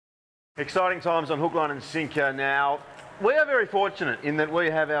Exciting times on Hook, Line and Sinker now. We are very fortunate in that we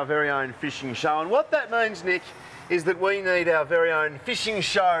have our very own fishing show, and what that means, Nick, is that we need our very own fishing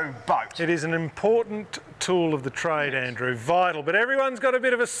show boat. It is an important tool of the trade, Andrew, vital. But everyone's got a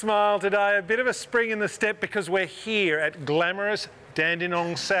bit of a smile today, a bit of a spring in the step, because we're here at glamorous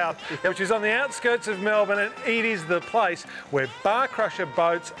Dandenong South, which is on the outskirts of Melbourne, and it is the place where bar crusher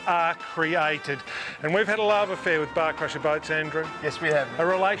boats are created. And we've had a love affair with bar crusher boats, Andrew. Yes, we have. A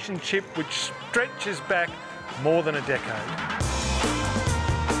relationship which stretches back more than a decade.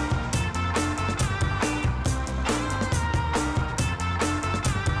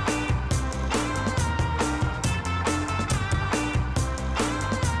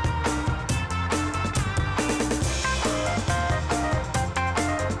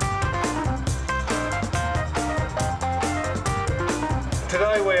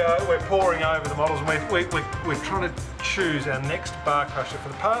 Today we're poring over the models, and we're trying to choose our next bar crusher. For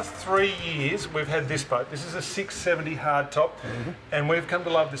the past 3 years we've had this boat. This is a 670 hardtop, and we've come to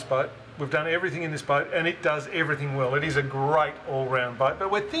love this boat. We've done everything in this boat and it does everything well. It is a great all-round boat,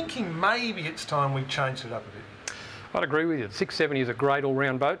 but we're thinking maybe it's time we changed it up a bit. I'd agree with you. The 670 is a great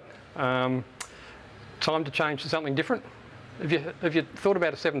all-round boat. Time to change to something different. Have you thought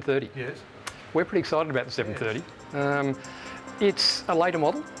about a 730? Yes. We're pretty excited about the 730. Yes. It's a later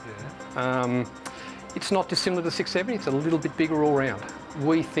model. Yeah. It's not dissimilar to the 670, it's a little bit bigger all round.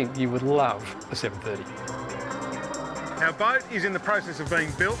 We think you would love a 730. Our boat is in the process of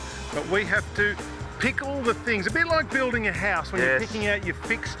being built, but we have to pick all the things, a bit like building a house when you're picking out your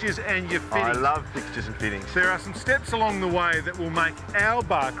fixtures and your fittings. I love fixtures and fittings. There are some steps along the way that will make our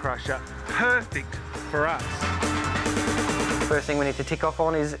bar crusher perfect for us. First thing we need to tick off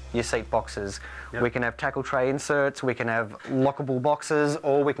on is your seat boxes. Yep. We can have tackle tray inserts, we can have lockable boxes,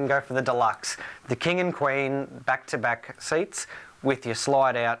 or we can go for the deluxe. The king and queen back-to-back seats with your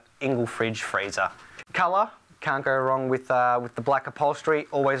slide-out Ingle fridge freezer. Colour, can't go wrong with the black upholstery,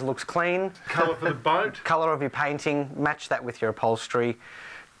 always looks clean. Colour for the boat. Colour of your painting, match that with your upholstery.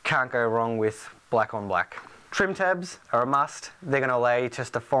 Can't go wrong with black on black. Trim tabs are a must. They're going to allow you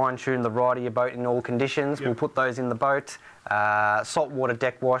just to fine-tune the ride of your boat in all conditions. Yep. We'll put those in the boat. Saltwater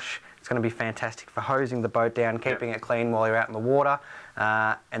deck wash. It's going to be fantastic for hosing the boat down, keeping it clean while you're out in the water.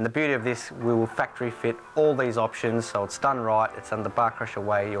 And the beauty of this, we will factory fit all these options, so it's done right, it's done the bar crusher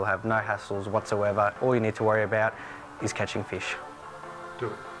way. You'll have no hassles whatsoever. All you need to worry about is catching fish. Do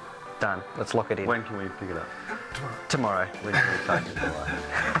it. Done. Let's lock it in. When can we pick it up? Tomorrow. When can we take it tomorrow?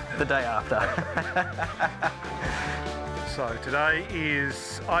 The day after. So today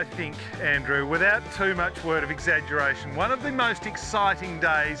is, I think, Andrew, without too much word of exaggeration, one of the most exciting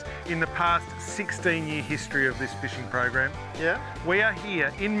days in the past 16-year history of this fishing program. Yeah. We are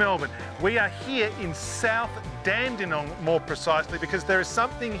here in Melbourne. We are here in South Dandenong, more precisely, because there is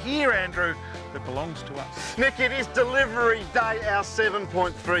something here, Andrew, that belongs to us. Nick, it is delivery day. Our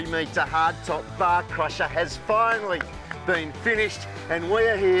 7.3 metre hardtop bar crusher has finally been finished, and we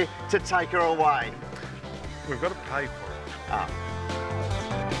are here to take her away. We've got to pay for it.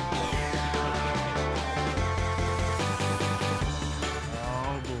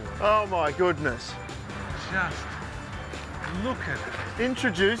 Oh boy. Oh my goodness. Just look at it.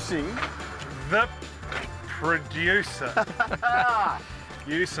 Introducing the producer.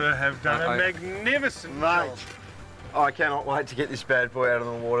 You, sir, have done a magnificent job. I cannot wait to get this bad boy out of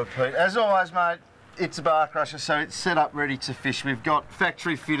the water, Pete. As always, mate, it's a bar crusher, so it's set up ready to fish. We've got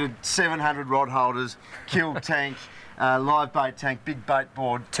factory fitted 700 rod holders, kill tank, live bait tank, big bait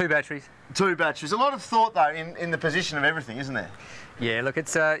board. 2 batteries. 2 batteries. A lot of thought, though, in the position of everything, isn't there? Yeah, look,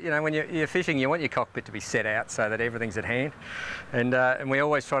 it's, you know, when you're fishing, you want your cockpit to be set out so that everything's at hand. And we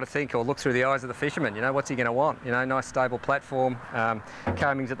always try to think or look through the eyes of the fisherman, you know, what's he going to want? You know, nice stable platform,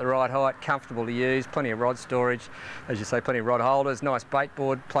 combing's at the right height, comfortable to use, plenty of rod storage, as you say, plenty of rod holders, nice bait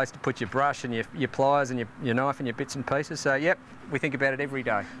board, place to put your brush and your pliers and your knife and your bits and pieces. So, yep, we think about it every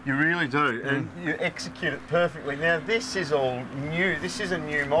day. You really do, and you execute it perfectly. Now, this is all new. This is a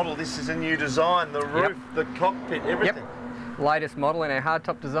new model. This is a new design, the roof, the cockpit, everything. Yep. Latest model in our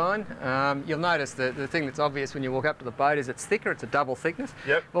hardtop design. You'll notice the thing that's obvious when you walk up to the boat is it's thicker, it's a double thickness.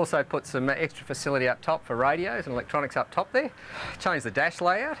 Yep. We've also put some extra facility up top for radios and electronics up top there. Changed the dash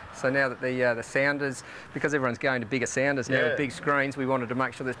layout, so now that the sounders, because everyone's going to bigger sounders now with big screens, we wanted to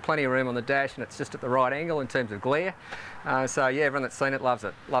make sure there's plenty of room on the dash and it's just at the right angle in terms of glare. So yeah, everyone that's seen it loves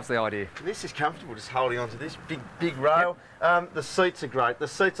the idea. This is comfortable, just holding onto this big rail. Yep. The seats are great. The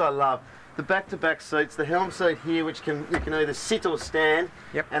seats I love. The back-to-back seats, the helm seat here, which you can either sit or stand.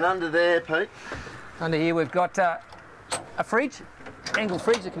 Yep. And under there, Pete? Under here we've got a fridge, angle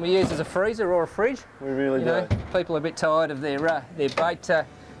fridge that can be used as a freezer or a fridge. We really do. Know, people are a bit tired of their bait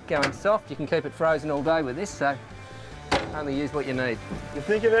going soft. You can keep it frozen all day with this, so only use what you need. You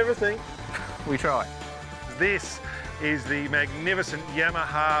think of everything. We try. This is the magnificent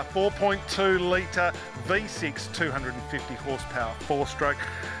Yamaha 4.2 litre V6 250 horsepower 4-stroke.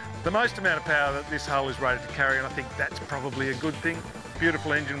 The most amount of power that this hull is rated to carry, and I think that's probably a good thing.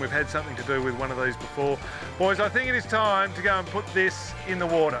 Beautiful engine. We've had something to do with one of these before. Boys, I think it is time to go and put this in the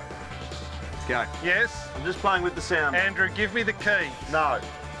water. Let's go. Yes? I'm just playing with the sound. Andrew, give me the keys. No.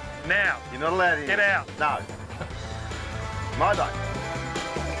 Now. You're not allowed in. Get out. No. My boat.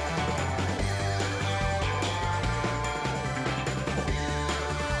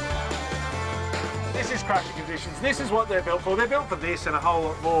 This is crusher conditions. This is what they're built for. They're built for this and a whole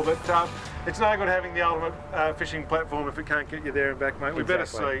lot more, but it's no good having the ultimate fishing platform if it can't get you there and back, mate. We better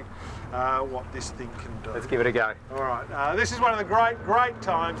see what this thing can do. Let's give it a go. All right. This is one of the great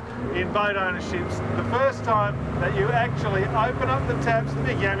times in boat ownerships. The first time that you actually open up the taps. The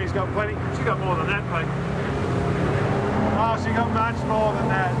big Yammy's got plenty. She's got more than that, mate. Oh, she got much more than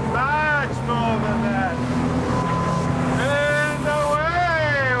that. Much more than that. And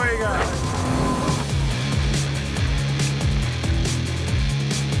away we go.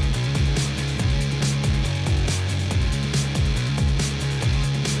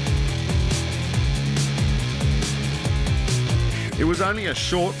 It was only a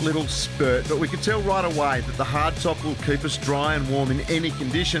short little spurt, but we could tell right away that the hardtop will keep us dry and warm in any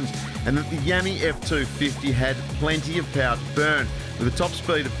conditions, and that the Yami F250 had plenty of power to burn, with a top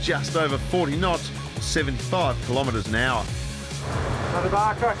speed of just over 40 knots, 75 kilometres an hour. Another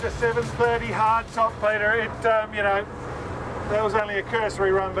bar crusher 730 hardtop, Peter. It, you know, that was only a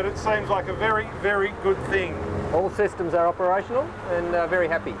cursory run, but it seems like a very, very good thing. All systems are operational and very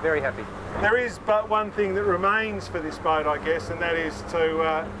happy, very happy. There is but one thing that remains for this boat, I guess, and that is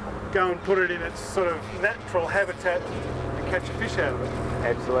to go and put it in its sort of natural habitat and catch a fish out of it.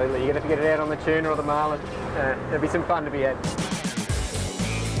 Absolutely. You're going to have to get it out on the tuna or the marlin. There'll be some fun to be had.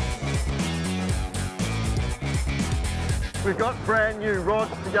 We've got brand new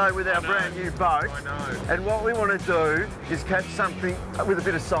rods to go with our brand new boat. I know. And what we want to do is catch something with a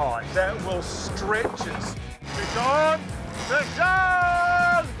bit of size. That will stretch us. Fish on! Fish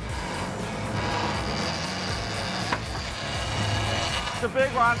on! It's a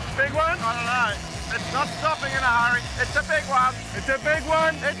big one. Big one? I don't know. It's not stopping in a hurry. It's a big one. It's a big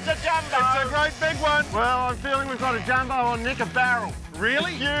one. It's a jumbo. It's a great big one. Well, I'm feeling we've got a jumbo on Nick a barrel.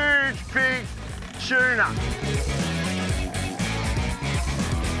 Really? Huge, big tuna.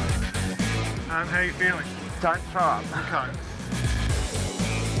 How are you feeling? Don't throw up. Okay.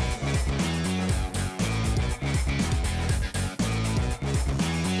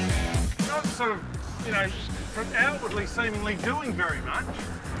 Not sort of, you know, from outwardly seemingly doing very much.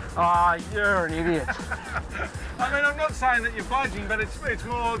 Oh, you're an idiot. I mean, I'm not saying that you're budging, but it's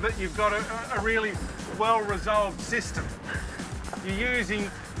more that you've got a really well-resolved system. You're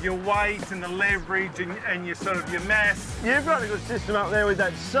using your weight and the leverage and your sort of your mass. You've got a good system up there with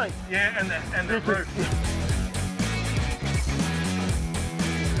that seat. Yeah, and the roof.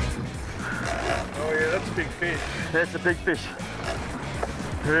 Oh yeah, that's a big fish. That's a big fish.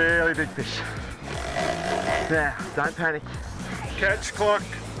 Really big fish. Now, don't panic. Catch clock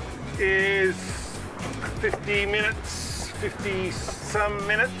is 50 minutes, 50-some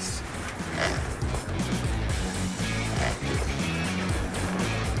minutes.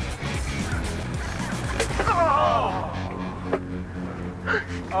 Oh!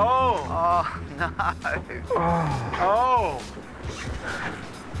 Oh! Oh, no. Oh!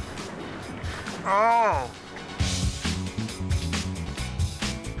 Oh!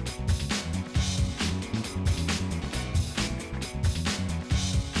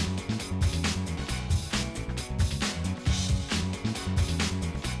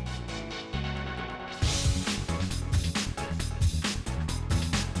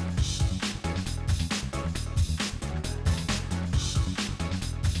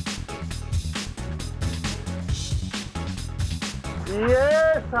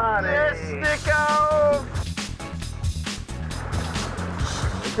 Yes, Harty. Yes, Snicko.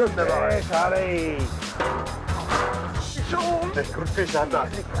 Good night. Yes, Harty. That's good fish, aren't they?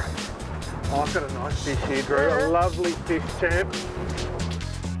 Oh, I've got a nice fish here, Drew. A lovely fish, champ.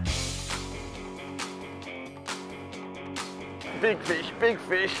 Big fish, big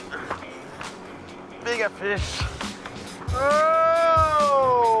fish. Bigger fish. Oh,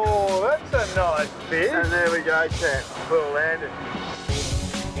 that's a nice fish. And there we go, champ. Well landed.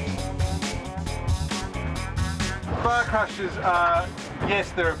 Bar crushers are,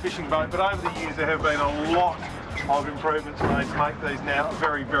 yes, they're a fishing boat, but over the years there have been a lot of improvements made to make these now a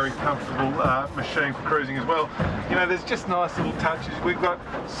very, very comfortable machine for cruising as well. You know, there's just nice little touches. We've got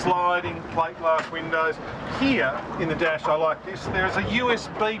sliding plate glass windows. Here in the dash, I like this. There's a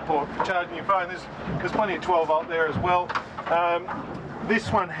USB port for charging your phone. There's plenty of 12 volt there as well.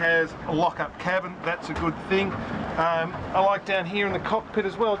 This one has a lock-up cabin, that's a good thing. I like down here in the cockpit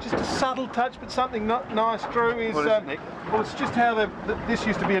as well, just a subtle touch, but something not nice, Drew, is... What is it, Nick? Well, it's just how this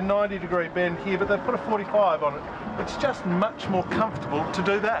used to be a 90-degree bend here, but they've put a 45 on it. It's just much more comfortable to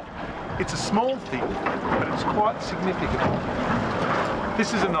do that. It's a small thing, but it's quite significant.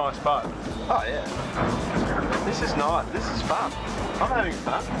 This is a nice boat. Oh yeah. This is nice. This is fun. I'm having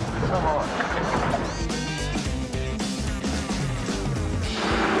fun. So am I.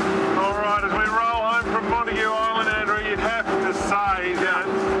 Alright, as we roll home from Montague Island, Andrew, you'd have to say that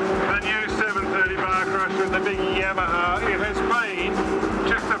the new 730 bar crusher and the big Yamaha, it has been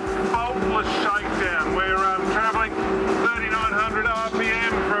just a faultless shakedown. We're travelling 3,900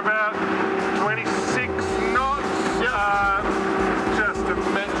 RPM for about 26 knots. Just a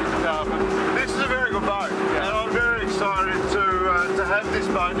magic carpet. This is a very good boat, and I'm very excited to have this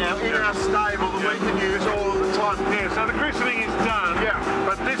boat now in our stable that we can use all of the time. Yeah, so the christening is done,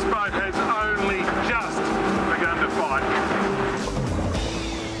 but this boat has owned